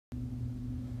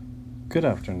Good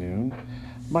afternoon.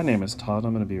 My name is Todd.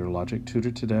 I'm going to be your logic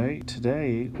tutor today.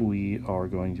 Today we are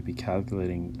going to be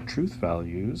calculating truth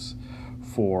values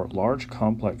for large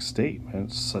complex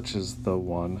statements such as the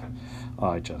one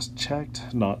I just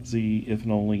checked, not Z if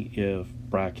and only if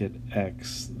bracket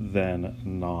X then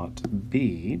not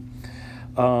B.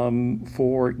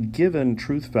 For given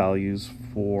truth values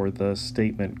for the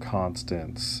statement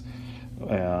constants.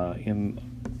 In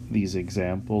these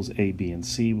examples, A, B, and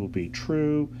C will be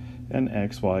true, and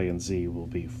X, Y, and Z will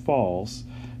be false.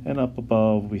 And up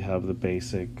above we have the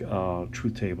basic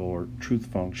truth table or truth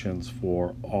functions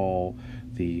for all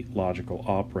the logical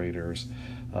operators,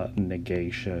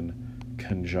 negation,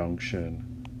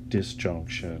 conjunction,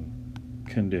 disjunction,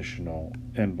 conditional,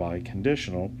 and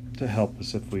biconditional, to help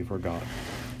us if we forgot.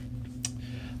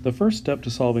 The first step to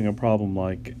solving a problem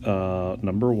like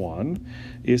number one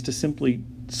is to simply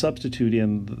substitute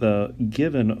in the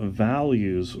given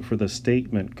values for the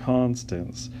statement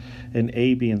constants. And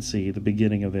A, B, and C, the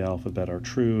beginning of the alphabet, are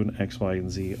true, and X, Y,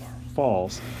 and Z are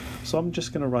false. So I'm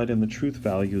just going to write in the truth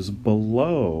values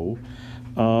below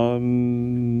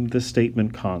the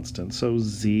statement constant. So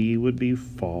Z would be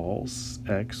false,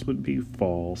 X would be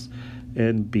false,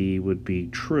 and B would be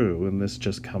true. And this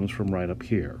just comes from right up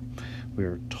here. We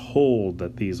are told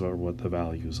that these are what the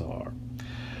values are.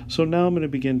 So now I'm going to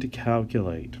begin to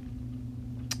calculate.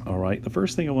 All right, the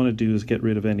first thing I want to do is get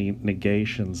rid of any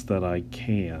negations that I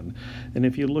can. And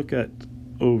if you look at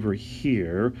over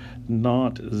here,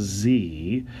 not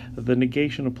Z, the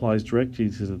negation applies directly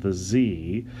to the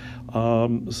Z,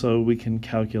 so we can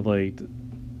calculate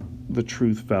the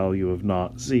truth value of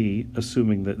not Z,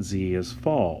 assuming that Z is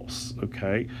false,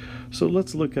 okay? So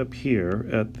let's look up here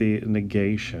at the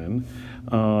negation,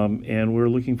 and we're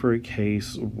looking for a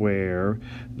case where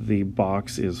the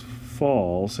box is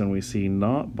false and we see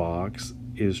not box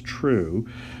is true.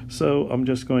 So I'm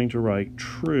just going to write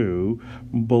true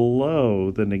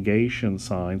below the negation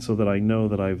sign so that I know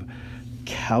that I've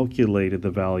calculated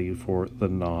the value for the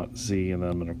not Z, and then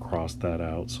I'm going to cross that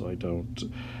out so I don't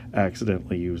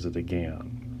accidentally use it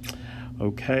again.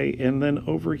 Okay, and then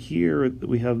over here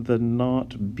we have the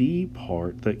not B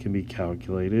part that can be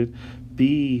calculated.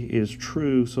 B is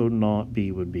true, so not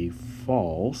B would be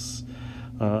false.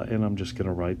 And I'm just going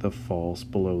to write the false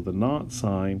below the not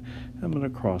sign. I'm going to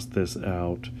cross this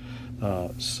out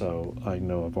so I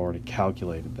know I've already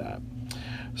calculated that.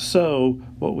 So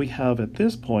what we have at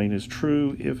this point is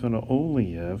true if and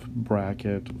only if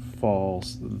bracket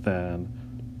false then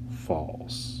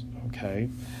false. Okay,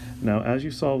 now as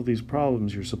you solve these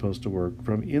problems, you're supposed to work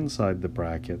from inside the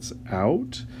brackets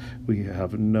out. We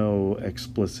have no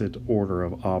explicit order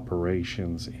of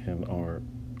operations in our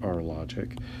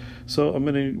logic. So I'm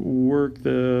going to work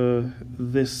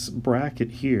this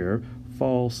bracket here,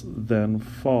 false then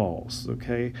false.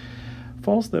 Okay,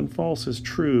 false then false is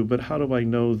true, but how do I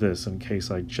know this in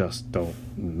case I just don't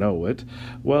know it?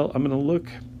 Well, I'm going to look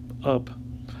up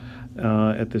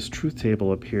at this truth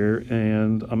table up here,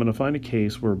 and I'm going to find a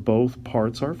case where both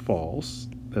parts are false.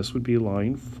 This would be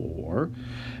line 4.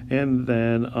 And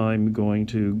then I'm going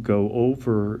to go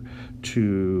over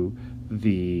to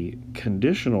the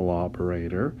conditional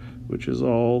operator, which is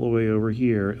all the way over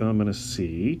here, and I'm going to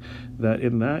see that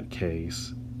in that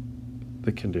case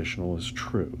the conditional is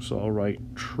true. So I'll write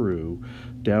true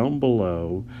down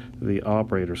below the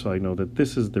operator so I know that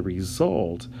this is the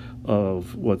result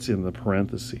of what's in the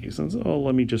parentheses. And so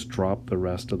let me just drop the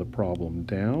rest of the problem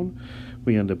down.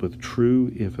 We end up with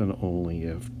true if and only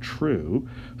if true.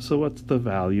 So what's the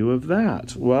value of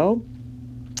that? Well,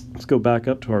 let's go back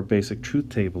up to our basic truth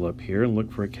table up here and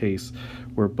look for a case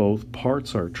where both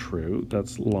parts are true.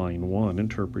 That's line 1,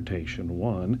 interpretation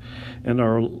 1. And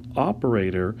our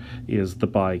operator is the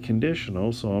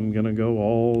biconditional, so I'm going to go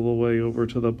all the way over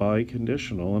to the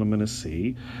biconditional, and I'm going to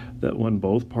see that when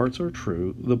both parts are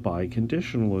true, the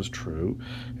biconditional is true.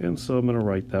 And so I'm going to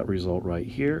write that result right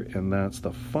here, and that's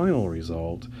the final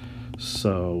result.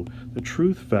 So the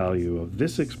truth value of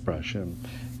this expression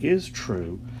is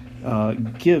true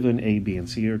given A, B, and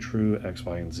C are true, X,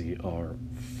 Y, and Z are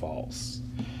false.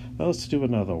 Now let's do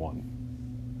another one.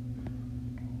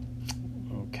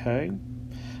 Okay,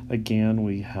 again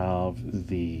we have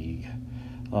the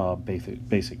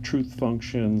basic truth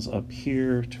functions up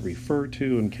here to refer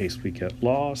to in case we get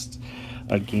lost.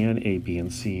 Again, A, B,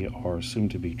 and C are assumed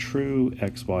to be true,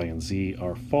 X, Y, and Z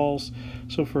are false.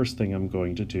 So first thing I'm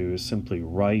going to do is simply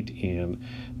write in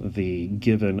the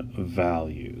given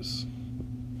values.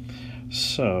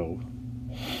 So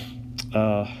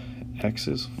X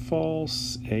is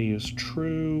false, A is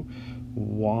true,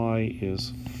 Y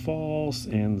is false,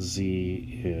 and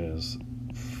Z is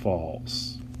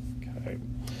false. Okay.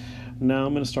 Now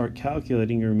I'm going to start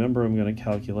calculating. Remember, I'm going to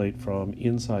calculate from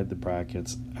inside the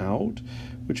brackets out,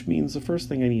 which means the first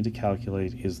thing I need to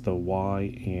calculate is the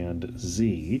y and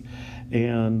z.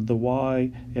 And the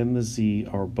y and the z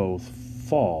are both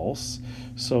false.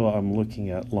 So I'm looking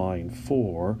at line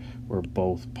 4, where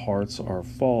both parts are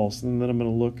false. And then I'm going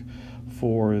to look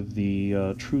for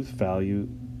the truth value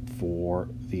for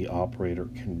the operator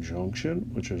conjunction,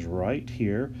 which is right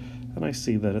here. And I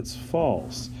see that it's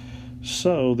false.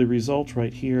 So the result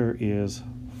right here is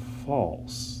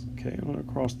false. Okay, I'm going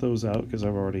to cross those out because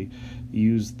I've already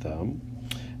used them.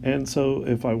 And so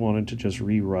if I wanted to just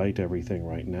rewrite everything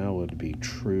right now, it would be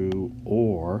true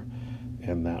or,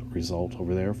 and that result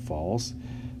over there, false,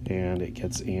 and it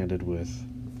gets ANDed with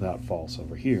that false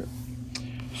over here.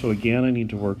 So again, I need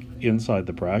to work inside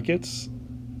the brackets.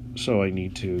 So I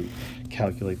need to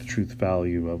calculate the truth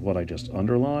value of what I just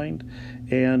underlined,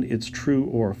 and it's true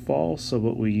or false. So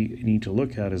what we need to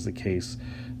look at is the case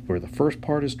where the first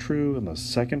part is true and the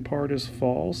second part is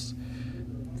false.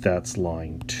 That's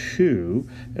line 2,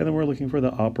 and then we're looking for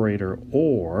the operator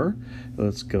or.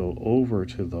 Let's go over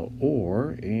to the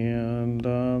or, and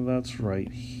that's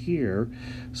right here.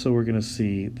 So we're going to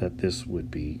see that this would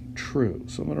be true.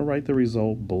 So I'm going to write the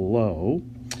result below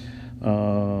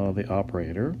the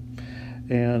operator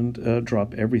and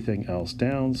drop everything else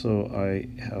down. So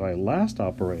my last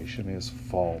operation is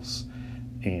false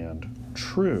and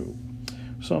true.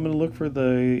 So I'm going to look for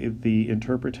the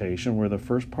interpretation where the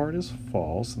first part is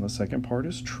false and the second part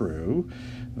is true.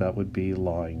 That would be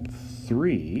line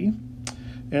 3.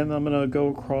 And I'm going to go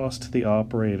across to the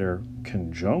operator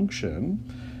conjunction,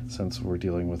 since we're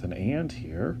dealing with an and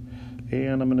here,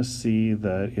 and I'm going to see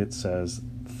that it says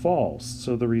false.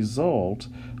 So the result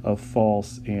of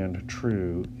false and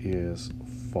true is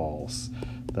false.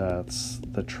 That's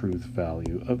the truth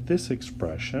value of this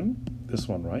expression, this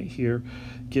one right here,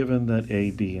 given that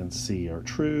A, B, and C are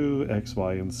true, X,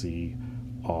 Y, and Z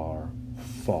are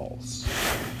false.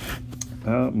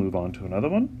 Move on to another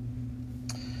one.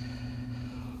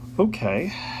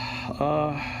 Okay,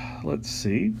 let's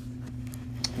see.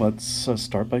 Let's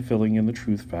start by filling in the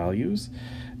truth values.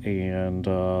 And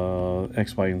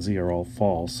X, Y, and Z are all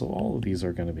false, so all of these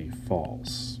are going to be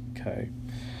false. Okay.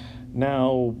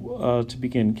 Now, to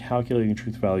begin calculating the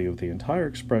truth value of the entire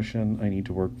expression, I need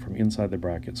to work from inside the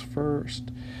brackets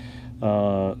first.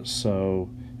 And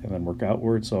then work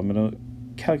outward. So I'm going to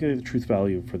calculate the truth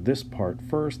value for this part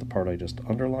first, the part I just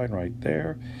underlined right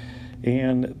there.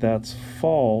 And that's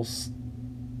false,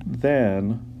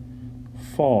 then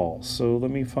false. So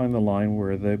let me find the line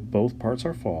where both parts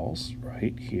are false,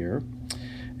 right here.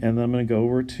 And then I'm going to go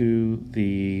over to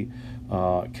the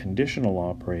conditional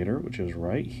operator, which is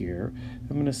right here.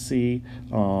 I'm going to see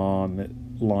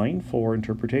on line 4,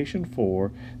 interpretation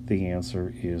 4, the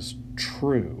answer is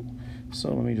true.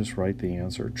 So let me just write the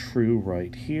answer true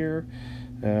right here,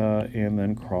 and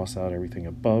then cross out everything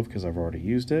above because I've already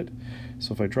used it.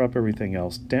 So if I drop everything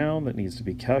else down that needs to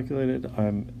be calculated,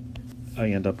 I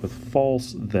end up with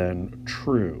false, then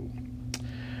true.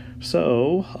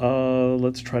 So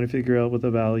let's try to figure out what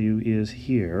the value is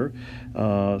here. So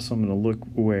I'm going to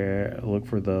look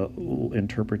for the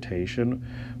interpretation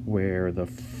where the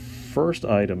first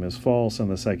item is false and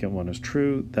the second one is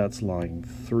true. That's line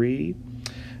 3.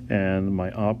 And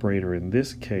my operator in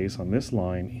this case on this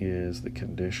line is the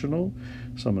conditional.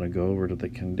 So I'm going to go over to the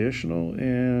conditional,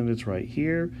 and it's right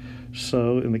here.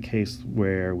 So in the case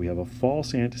where we have a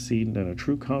false antecedent and a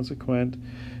true consequent,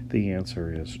 the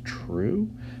answer is true.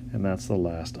 And that's the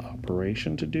last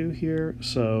operation to do here.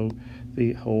 So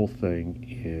the whole thing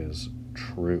is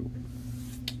true.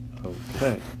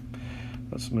 Okay,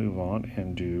 let's move on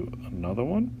and do another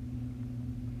one.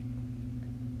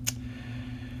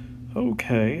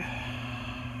 Okay.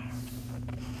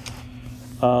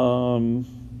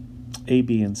 A,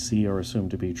 B, and C are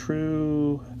assumed to be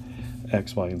true.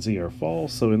 X, Y, and Z are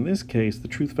false. So in this case, the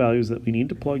truth values that we need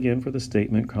to plug in for the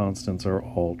statement constants are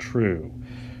all true.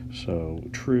 So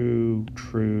true,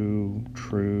 true,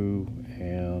 true,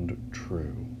 and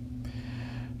true.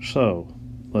 So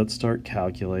let's start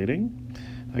calculating.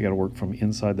 I got to work from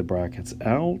inside the brackets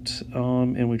out,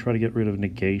 and we try to get rid of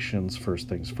negations first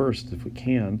things first if we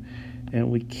can.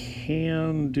 And we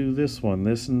can do this one.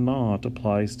 This not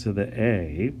applies to the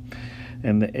A,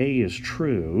 and the A is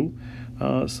true.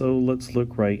 So let's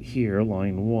look right here,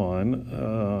 line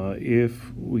 1.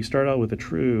 If we start out with a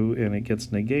true and it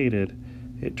gets negated,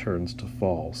 it turns to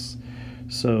false.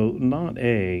 So not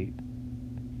A,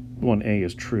 when A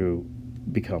is true,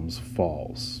 becomes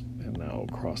false. And now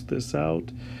cross this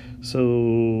out.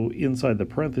 So inside the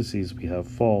parentheses we have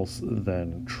false,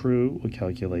 then true. We'll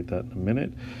calculate that in a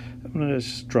minute. I'm going to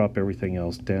just drop everything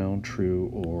else down, true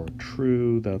or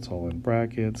true. That's all in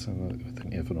brackets and with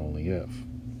an if and only if.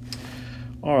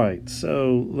 All right,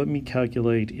 so let me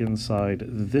calculate inside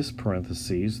this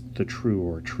parentheses the true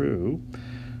or true.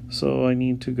 So I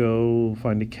need to go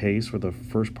find a case where the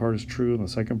first part is true and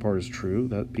the second part is true.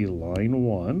 That'd be line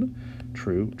 1,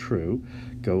 true, true.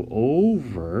 Go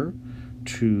over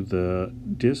to the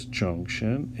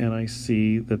disjunction, and I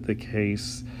see that the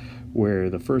case where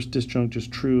the first disjunct is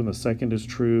true and the second is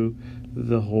true,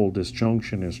 the whole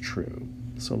disjunction is true.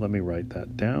 So let me write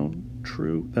that down.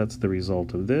 True, that's the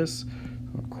result of this.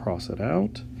 I'll cross it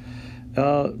out.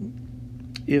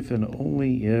 If and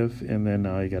only if, and then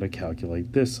now I got to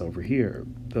calculate this over here,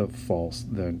 the false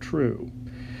then true.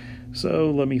 So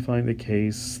let me find the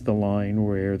case, the line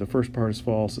where the first part is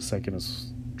false, the second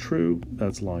is true.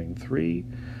 That's line 3.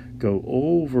 Go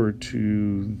over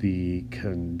to the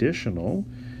conditional,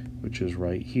 which is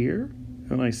right here,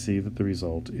 and I see that the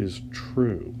result is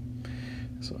true.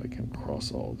 So I can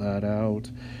cross all that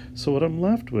out. So what I'm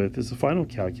left with is the final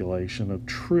calculation of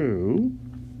true,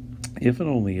 if and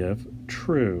only if,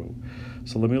 true.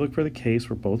 So let me look for the case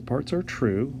where both parts are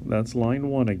true. That's line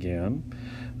 1 again.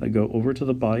 I go over to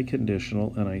the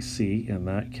biconditional, and I see in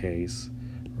that case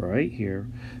right here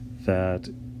that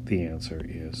the answer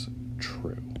is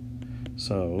true.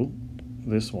 So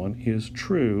this one is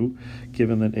true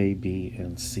given that A, B,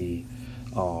 and C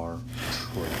are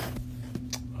true.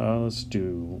 Let's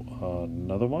do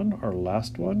another one, our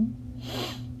last one.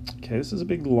 Okay, this is a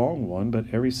big long one, but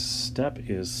every step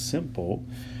is simple.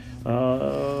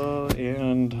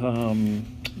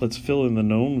 Let's fill in the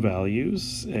known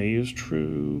values. A is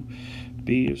true,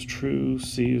 B is true,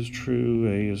 C is true,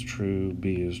 A is true,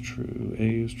 B is true,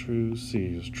 A is true, C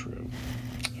is true.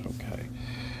 Okay.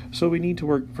 So we need to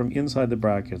work from inside the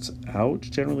brackets out,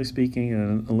 generally speaking,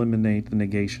 and eliminate the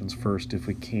negations first if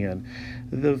we can.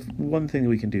 The one thing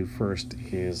we can do first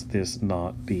is this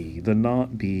not B. The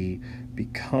not B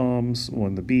becomes,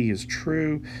 when the B is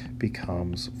true,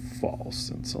 becomes false.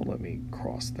 And so let me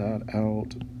cross that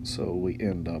out so we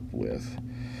end up with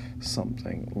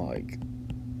something like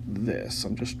this.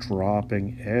 I'm just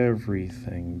dropping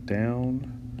everything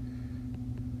down.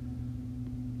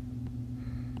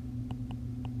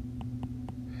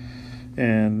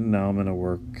 And now I'm going to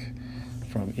work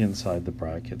from inside the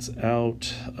brackets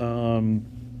out.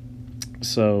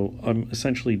 So I'm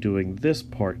essentially doing this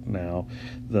part now,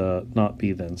 the not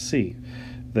B then C.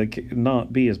 The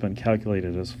not B has been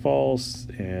calculated as false,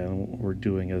 and we're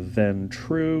doing a then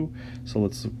true. So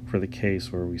let's look for the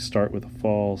case where we start with a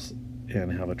false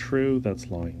and have a true.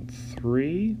 That's line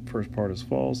 3. First part is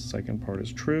false, second part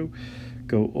is true.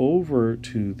 Go over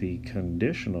to the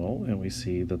conditional, and we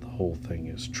see that the whole thing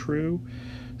is true.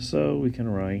 So we can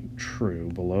write true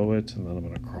below it, and then I'm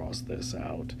going to cross this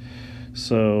out.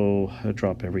 So I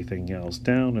drop everything else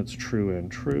down. It's true and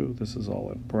true. This is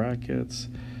all in brackets.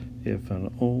 If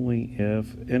and only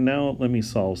if. And now let me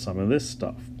solve some of this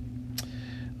stuff.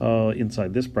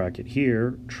 Inside this bracket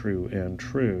here, true and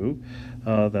true,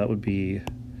 that would be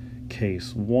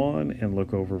case 1, and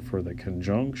look over for the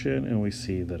conjunction, and we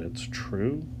see that it's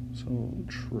true. So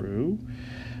true.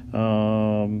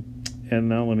 And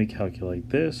now let me calculate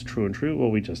this, true and true.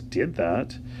 Well, we just did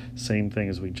that. Same thing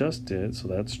as we just did, so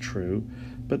that's true.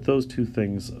 But those two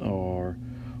things are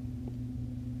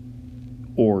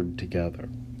ORed together.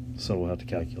 So we'll have to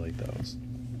calculate those.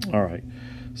 All right,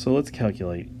 so let's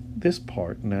calculate this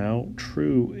part now,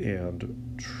 true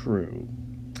and true.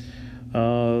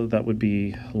 That would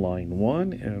be line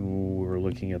 1, and we're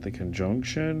looking at the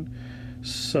conjunction.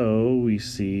 So we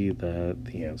see that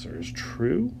the answer is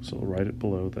true. So we'll write it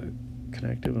below the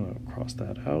connective, and I'll cross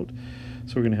that out.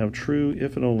 So we're going to have true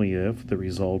if and only if, the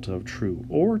result of true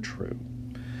or true.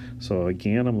 So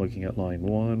again, I'm looking at line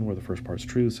 1 where the first part's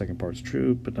true, the second part's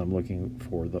true, but I'm looking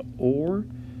for the or,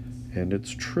 and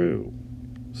it's true.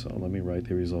 So let me write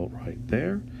the result right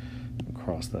there and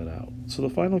cross that out. So the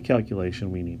final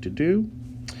calculation we need to do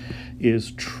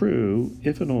is true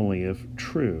if and only if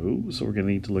true. So we're going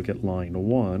to need to look at line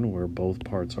 1 where both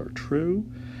parts are true.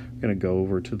 We're going to go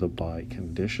over to the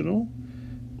biconditional,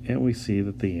 and we see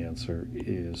that the answer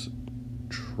is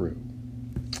true.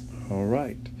 All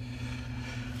right.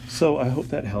 So I hope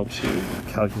that helps you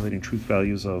calculating truth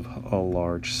values of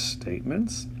large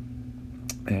statements,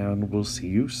 and we'll see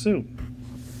you soon.